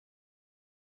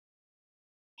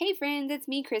Hey friends, it's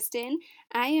me, Kristen.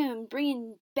 I am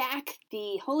bringing back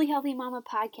the Holy Healthy Mama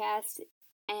podcast,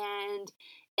 and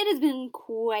it has been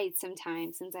quite some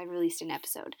time since I've released an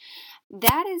episode.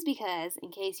 That is because, in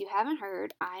case you haven't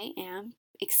heard, I am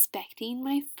expecting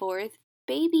my fourth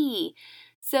baby.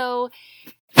 So,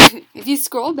 if you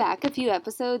scroll back a few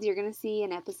episodes, you're going to see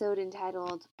an episode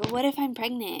entitled, But What If I'm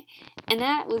Pregnant? And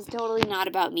that was totally not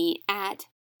about me at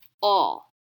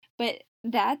all. But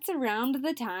that's around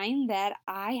the time that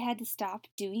I had to stop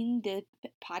doing the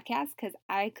podcast because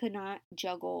I could not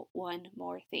juggle one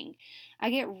more thing. I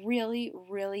get really,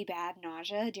 really bad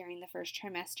nausea during the first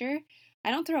trimester. I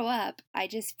don't throw up, I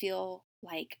just feel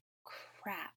like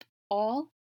crap all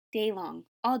day long,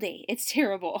 all day. It's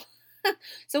terrible.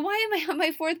 So why am I on my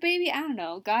fourth baby? I don't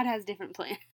know. God has different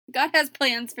plans. God has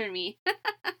plans for me.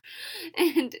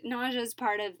 And nausea is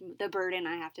part of the burden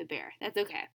I have to bear. That's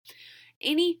okay.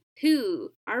 Anywho,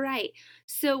 all right.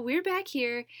 So we're back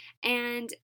here, and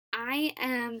I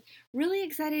am really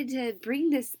excited to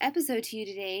bring this episode to you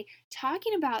today,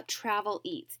 talking about travel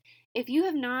eats. If you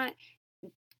have not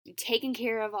taken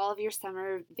care of all of your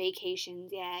summer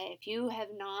vacations yet, if you have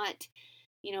not,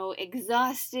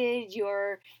 exhausted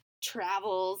your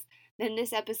travels, then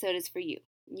this episode is for you.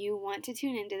 You want to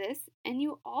tune into this, and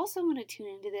you also want to tune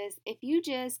into this if you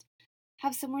just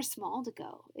have somewhere small to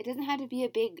go. It doesn't have to be a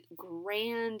big,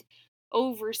 grand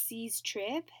overseas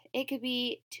trip. It could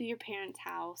be to your parents'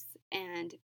 house,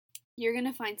 and you're going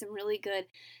to find some really good,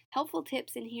 helpful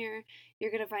tips in here. You're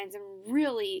going to find some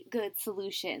really good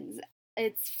solutions.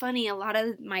 It's funny, a lot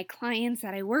of my clients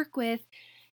that I work with,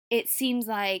 it seems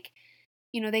like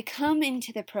they come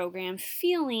into the program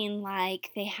feeling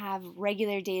like they have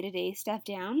regular day-to-day stuff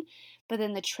down, but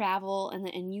then the travel and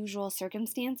the unusual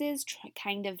circumstances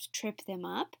kind of trip them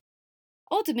up.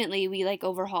 Ultimately, we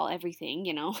overhaul everything.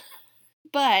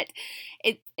 But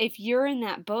if you're in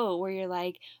that boat where you're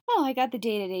like, oh, I got the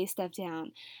day-to-day stuff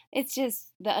down, it's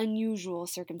just the unusual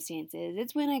circumstances.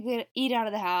 It's when I eat out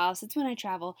of the house. It's when I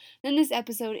travel. Then this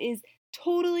episode is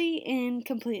totally and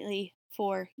completely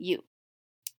for you.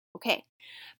 Okay,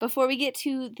 before we get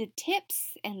to the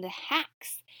tips and the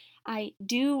hacks, I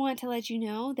do want to let you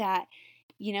know that,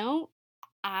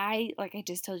 like I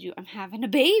just told you, I'm having a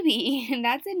baby, and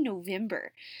that's in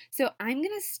November. So I'm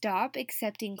going to stop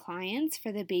accepting clients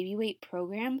for the baby weight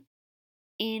program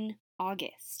in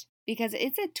August because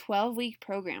it's a 12-week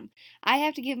program. I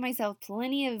have to give myself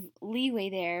plenty of leeway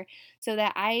there so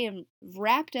that I am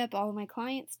wrapped up all of my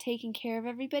clients, taking care of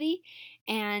everybody,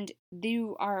 and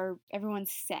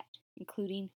everyone's set,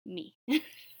 including me.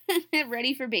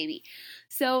 Ready for baby.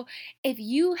 So if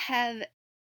you have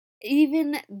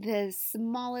even the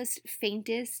smallest,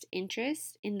 faintest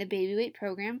interest in the baby weight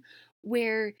program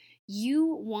where you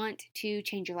want to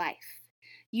change your life,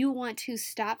 you want to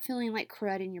stop feeling like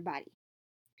crud in your body,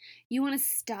 you want to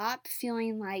stop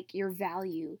feeling like your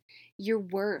value, your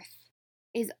worth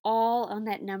is all on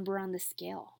that number on the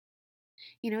scale.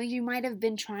 You might have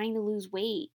been trying to lose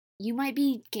weight. You might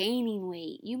be gaining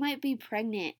weight. You might be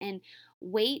pregnant, and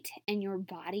weight and your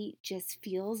body just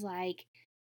feels like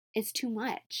it's too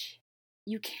much.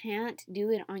 You can't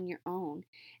do it on your own,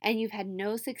 and you've had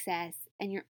no success,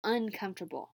 and you're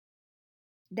uncomfortable.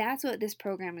 That's what this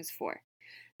program is for.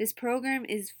 This program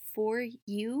is for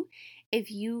you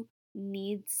if you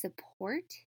need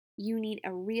support, you need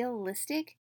a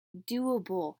realistic,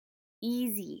 doable,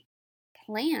 easy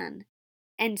plan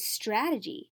and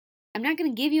strategy. I'm not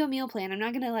going to give you a meal plan. I'm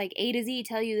not going to A to Z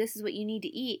tell you this is what you need to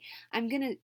eat. I'm going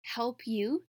to help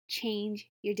you change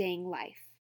your dang life.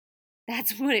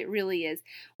 That's what it really is.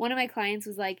 One of my clients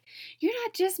was like, "You're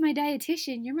not just my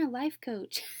dietitian, you're my life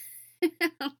coach."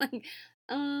 I'm like,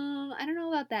 I don't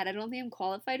know about that. I don't think I'm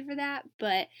qualified for that,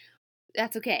 but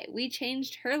that's okay. We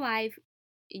changed her life,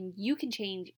 and you can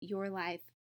change your life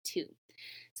too.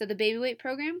 So the baby weight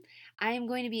program, I am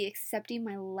going to be accepting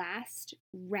my last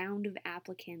round of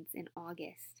applicants in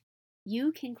August.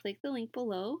 You can click the link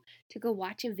below to go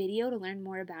watch a video to learn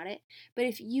more about it. But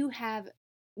if you have,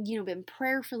 been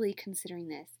prayerfully considering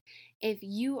this, if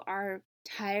you are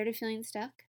tired of feeling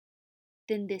stuck,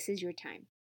 then this is your time.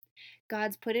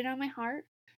 God's put it on my heart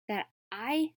that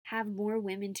I have more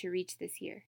women to reach this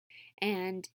year.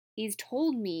 And He's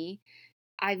told me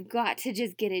I've got to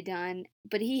just get it done,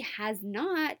 but He has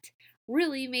not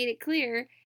really made it clear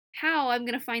how I'm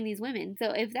going to find these women. So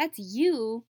if that's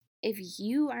you, if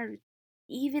you are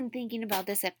even thinking about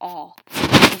this at all,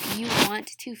 if you want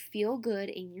to feel good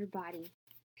in your body,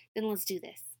 then let's do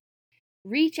this.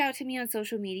 Reach out to me on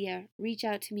social media, reach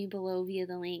out to me below via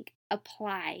the link,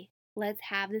 apply. Let's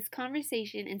have this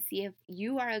conversation and see if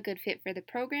you are a good fit for the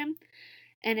program.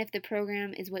 and if the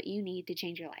program is what you need to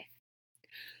change your life.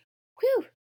 Whew!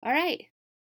 All right,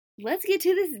 let's get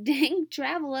to this dang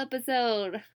travel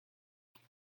episode.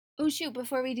 Oh shoot,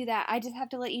 before we do that, I just have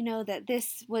to let you know that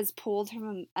this was pulled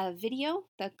from a video.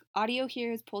 The audio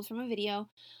here is pulled from a video.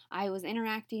 I was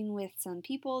interacting with some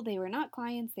people. They were not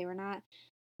clients.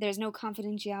 There's no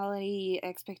confidentiality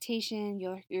expectation.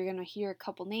 You're going to hear a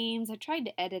couple names. I tried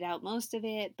to edit out most of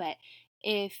it, but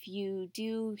if you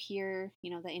do hear,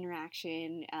 the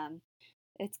interaction,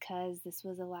 it's because this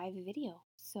was a live video.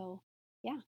 So,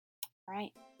 yeah. All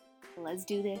right. Let's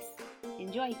do this.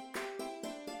 Enjoy.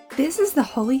 This is the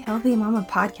Holy Healthy Mama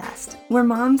podcast, where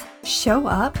moms show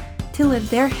up to live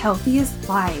their healthiest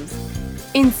lives.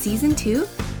 In season 2,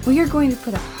 we are going to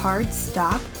put a hard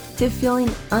stop to feeling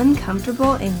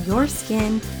uncomfortable in your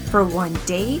skin for 1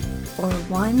 day or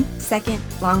 1 second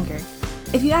longer.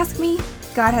 If you ask me,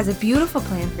 God has a beautiful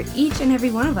plan for each and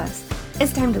every one of us.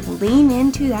 It's time to lean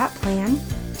into that plan,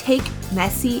 take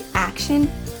messy action,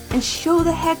 and show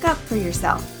the heck up for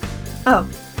yourself. Oh,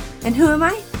 and who am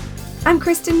I? I'm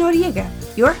Kristen Noriega,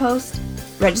 your host,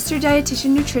 registered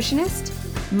dietitian nutritionist,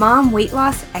 mom weight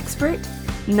loss expert,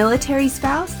 military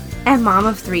spouse, and mom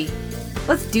of 3.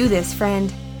 Let's do this,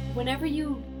 friend. Whenever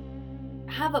you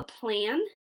have a plan,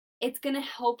 it's going to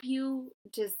help you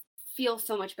just feel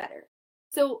so much better.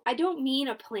 So I don't mean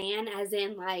a plan as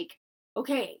in like,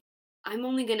 okay, I'm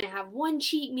only going to have 1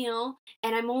 cheat meal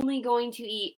and I'm only going to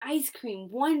eat ice cream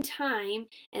 1 time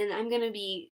and I'm going to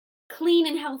be clean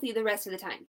and healthy the rest of the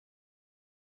time.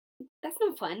 That's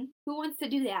no fun. Who wants to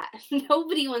do that?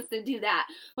 Nobody wants to do that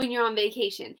when you're on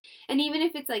vacation. And even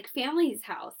if it's like family's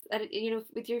house,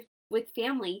 with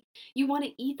family, you want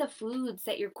to eat the foods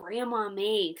that your grandma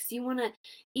makes. You want to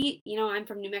eat, I'm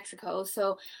from New Mexico,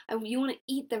 so you want to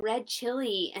eat the red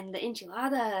chili and the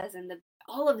enchiladas and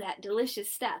all of that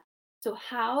delicious stuff. So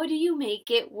how do you make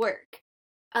it work?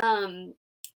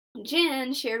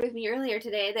 Jen shared with me earlier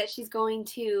today that she's going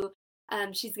to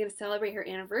celebrate her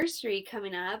anniversary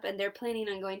coming up, and they're planning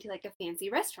on going to like a fancy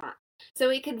restaurant. So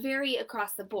it could vary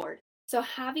across the board. So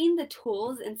having the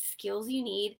tools and skills you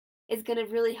need is going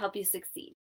to really help you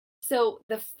succeed. So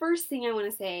the first thing I want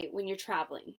to say when you're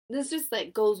traveling, this just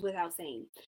like goes without saying,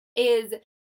 is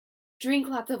drink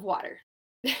lots of water.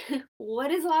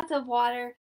 What is lots of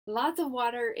water? Lots of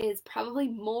water is probably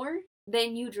more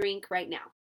than you drink right now.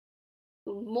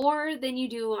 More than you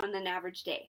do on an average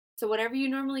day. So whatever you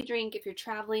normally drink, if you're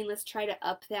traveling, let's try to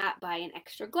up that by an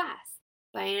extra glass,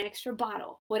 by an extra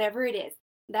bottle, whatever it is.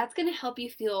 That's going to help you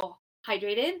feel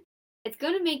hydrated. It's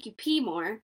going to make you pee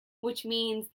more, which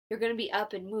means you're going to be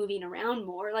up and moving around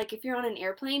more. Like if you're on an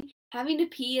airplane, having to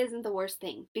pee isn't the worst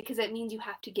thing because it means you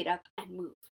have to get up and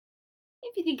move.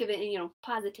 If you think of it,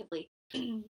 positively.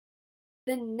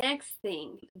 The next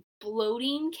thing,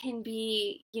 bloating can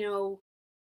be,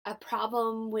 a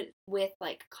problem with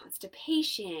like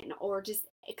constipation or just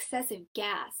excessive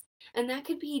gas. And that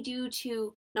could be due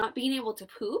to not being able to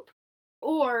poop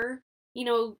or,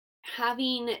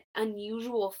 having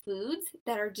unusual foods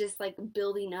that are just like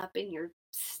building up in your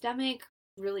stomach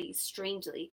really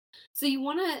strangely. So you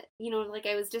want to, like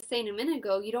I was just saying a minute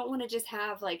ago, you don't want to just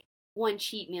have like 1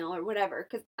 cheat meal or whatever,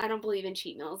 because I don't believe in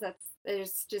cheat meals.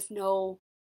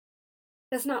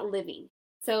 That's not living.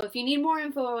 So if you need more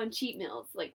info on cheat meals,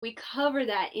 like we cover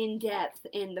that in depth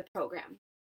in the program,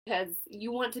 because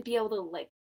you want to be able to like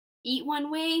eat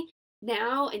one way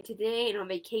now and today and on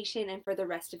vacation and for the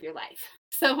rest of your life.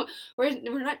 So we're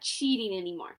not cheating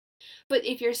anymore. But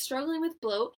if you're struggling with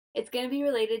bloat, it's going to be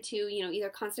related to, either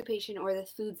constipation or the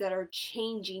foods that are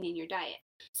changing in your diet.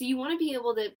 So you want to be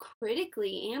able to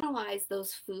critically analyze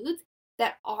those foods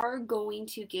that are going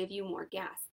to give you more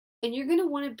gas. And you're going to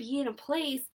want to be in a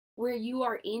place where you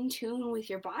are in tune with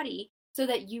your body so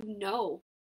that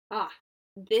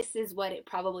this is what it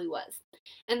probably was.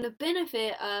 And the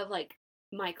benefit of like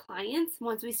my clients,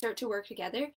 once we start to work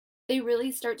together, they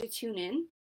really start to tune in.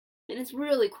 And it's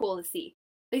really cool to see.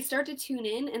 They start to tune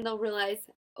in and they'll realize,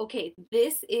 okay,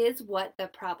 this is what the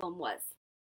problem was.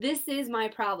 This is my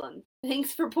problem.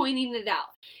 Thanks for pointing it out.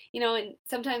 And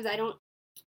sometimes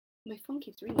my phone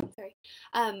keeps ringing, sorry.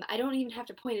 I don't even have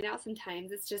to point it out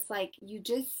sometimes. It's just like you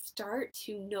just start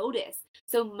to notice.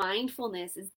 So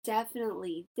mindfulness is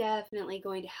definitely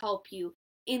going to help you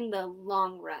in the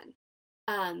long run.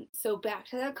 So back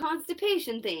to that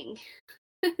constipation thing.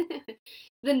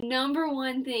 The number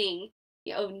one thing,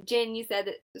 Jen, you said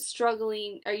that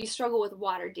you struggle with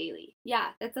water daily. Yeah,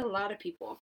 that's a lot of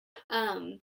people.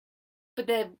 But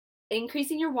the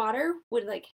increasing your water would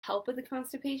like help with the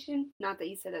constipation. Not that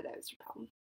you said that was your problem.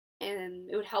 And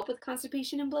it would help with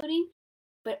constipation and bloating.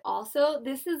 But also,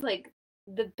 this is like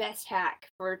the best hack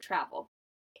for travel.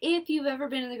 If you've ever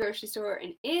been in the grocery store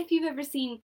and if you've ever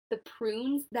seen the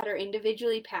prunes that are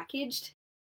individually packaged,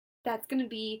 that's going to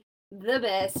be the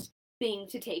best thing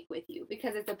to take with you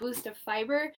because it's a boost of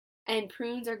fiber, and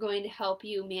prunes are going to help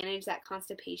you manage that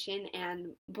constipation and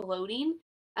bloating.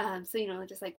 So,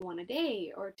 just like one a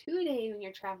day or two a day when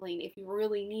you're traveling, if you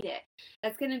really need it,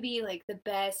 that's going to be like the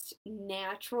best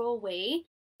natural way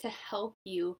to help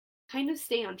you kind of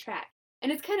stay on track.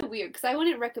 And it's kind of weird because I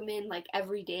wouldn't recommend like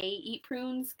every day eat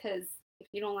prunes because if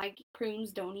you don't like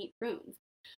prunes, don't eat prunes.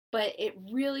 But it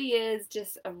really is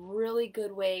just a really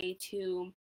good way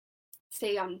to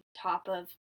stay on top of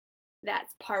that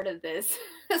part of this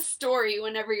story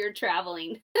whenever you're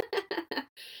traveling.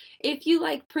 If you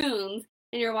like prunes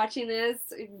and you're watching this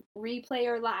replay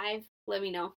or live, let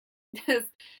me know. Because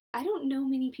I don't know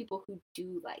many people who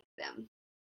do like them.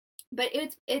 But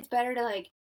it's better to like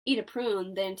eat a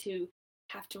prune than to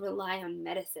have to rely on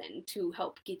medicine to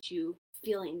help get you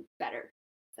feeling better.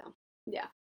 So, yeah.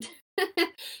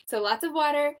 So lots of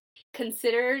water.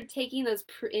 Consider taking those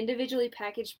individually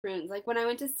packaged prunes. Like when I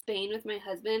went to Spain with my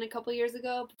husband a couple years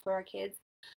ago before our kids,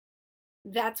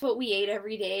 that's what we ate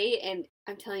every day, and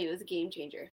I'm telling you, it was a game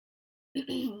changer.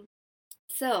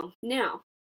 So now,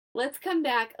 let's come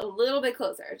back a little bit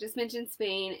closer. I just mentioned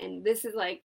Spain, and this is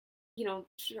like,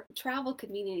 travel could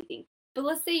mean anything. But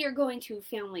let's say you're going to a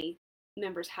family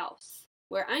member's house,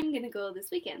 where I'm going to go this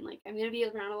weekend. Like, I'm going to be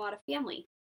around a lot of family.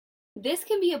 This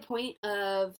can be a point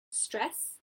of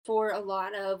stress for a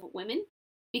lot of women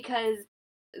because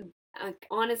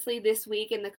honestly, this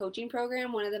week in the coaching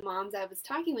program, one of the moms I was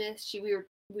talking with, we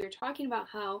were talking about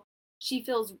how she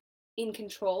feels in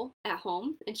control at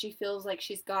home and she feels like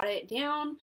she's got it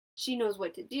down. She knows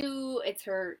what to do. It's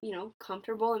her,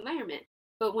 comfortable environment.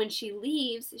 But when she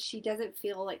leaves, she doesn't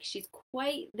feel like she's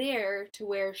quite there to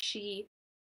where she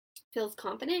feels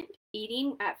confident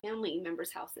eating at family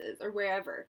members' houses or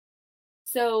wherever.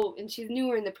 So, and she's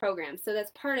newer in the program. So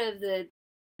that's part of the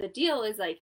deal is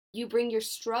like you bring your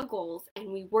struggles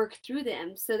and we work through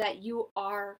them so that you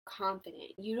are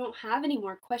confident. You don't have any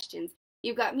more questions.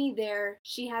 You've got me there.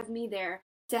 She has me there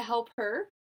to help her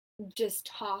just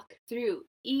talk through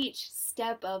each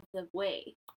step of the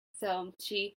way. So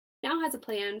she now has a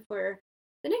plan for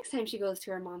the next time she goes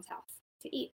to her mom's house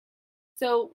to eat.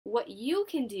 So what you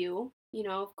can do,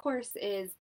 of course,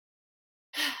 is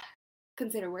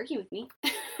consider working with me.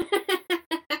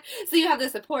 So you have the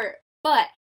support. But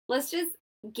let's just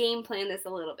game plan this a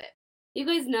little bit. You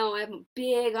guys know I'm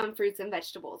big on fruits and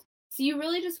vegetables. So you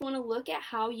really just want to look at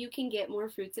how you can get more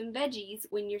fruits and veggies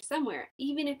when you're somewhere,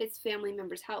 even if it's family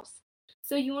member's house.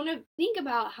 So you want to think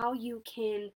about how you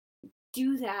can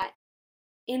do that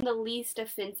in the least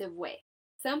offensive way.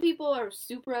 Some people are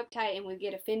super uptight and would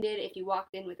get offended if you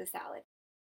walked in with a salad.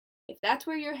 If that's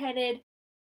where you're headed,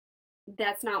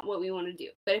 that's not what we want to do.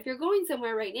 But if you're going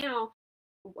somewhere right now,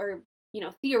 or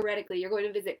theoretically you're going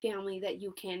to visit family that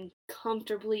you can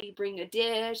comfortably bring a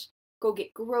dish, go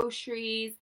get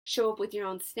groceries, show up with your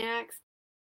own snacks,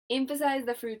 emphasize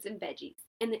the fruits and veggies,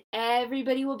 and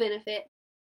everybody will benefit,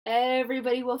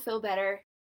 everybody will feel better,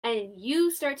 and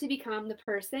you start to become the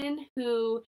person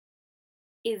who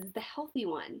is the healthy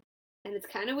one. And it's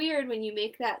kind of weird when you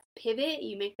make that pivot,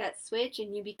 you make that switch,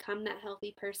 and you become that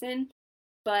healthy person,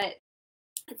 but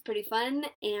it's pretty fun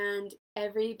and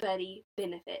everybody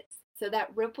benefits. So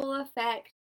that ripple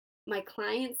effect, my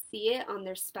clients see it on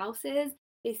their spouses,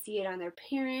 they see it on their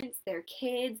parents, their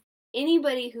kids,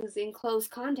 anybody who's in close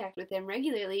contact with them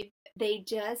regularly.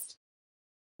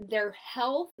 Their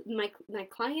health, my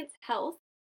clients' health,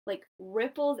 like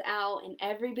ripples out and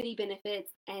everybody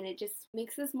benefits, and it just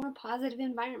makes this more positive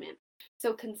environment.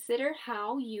 So consider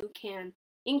how you can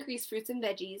increase fruits and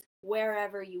veggies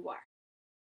wherever you are.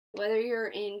 Whether you're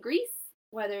in Greece,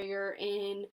 whether you're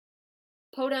in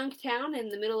Podunk Town in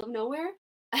the middle of nowhere,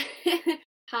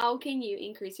 how can you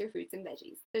increase your fruits and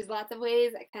veggies? There's lots of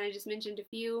ways. I kind of just mentioned a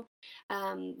few.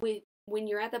 When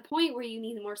you're at the point where you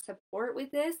need more support with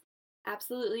this,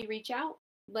 absolutely reach out.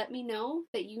 Let me know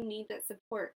that you need that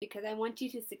support because I want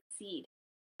you to succeed.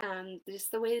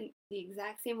 Just the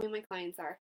exact same way my clients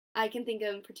are. I can think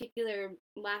of in particular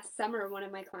last summer, one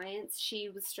of my clients, she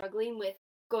was struggling with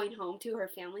going home to her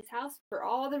family's house for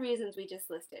all the reasons we just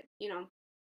listed.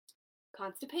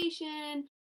 Constipation,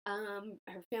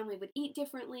 her family would eat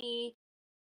differently,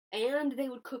 and they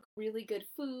would cook really good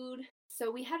food. So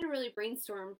we had to really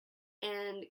brainstorm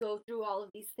and go through all of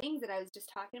these things that I was just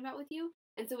talking about with you.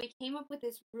 And so we came up with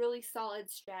this really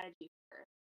solid strategy for her.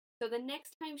 So the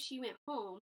next time she went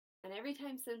home, and every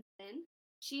time since then,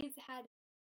 she's had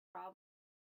problems.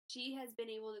 She has been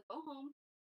able to go home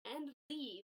and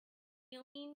leave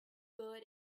feeling good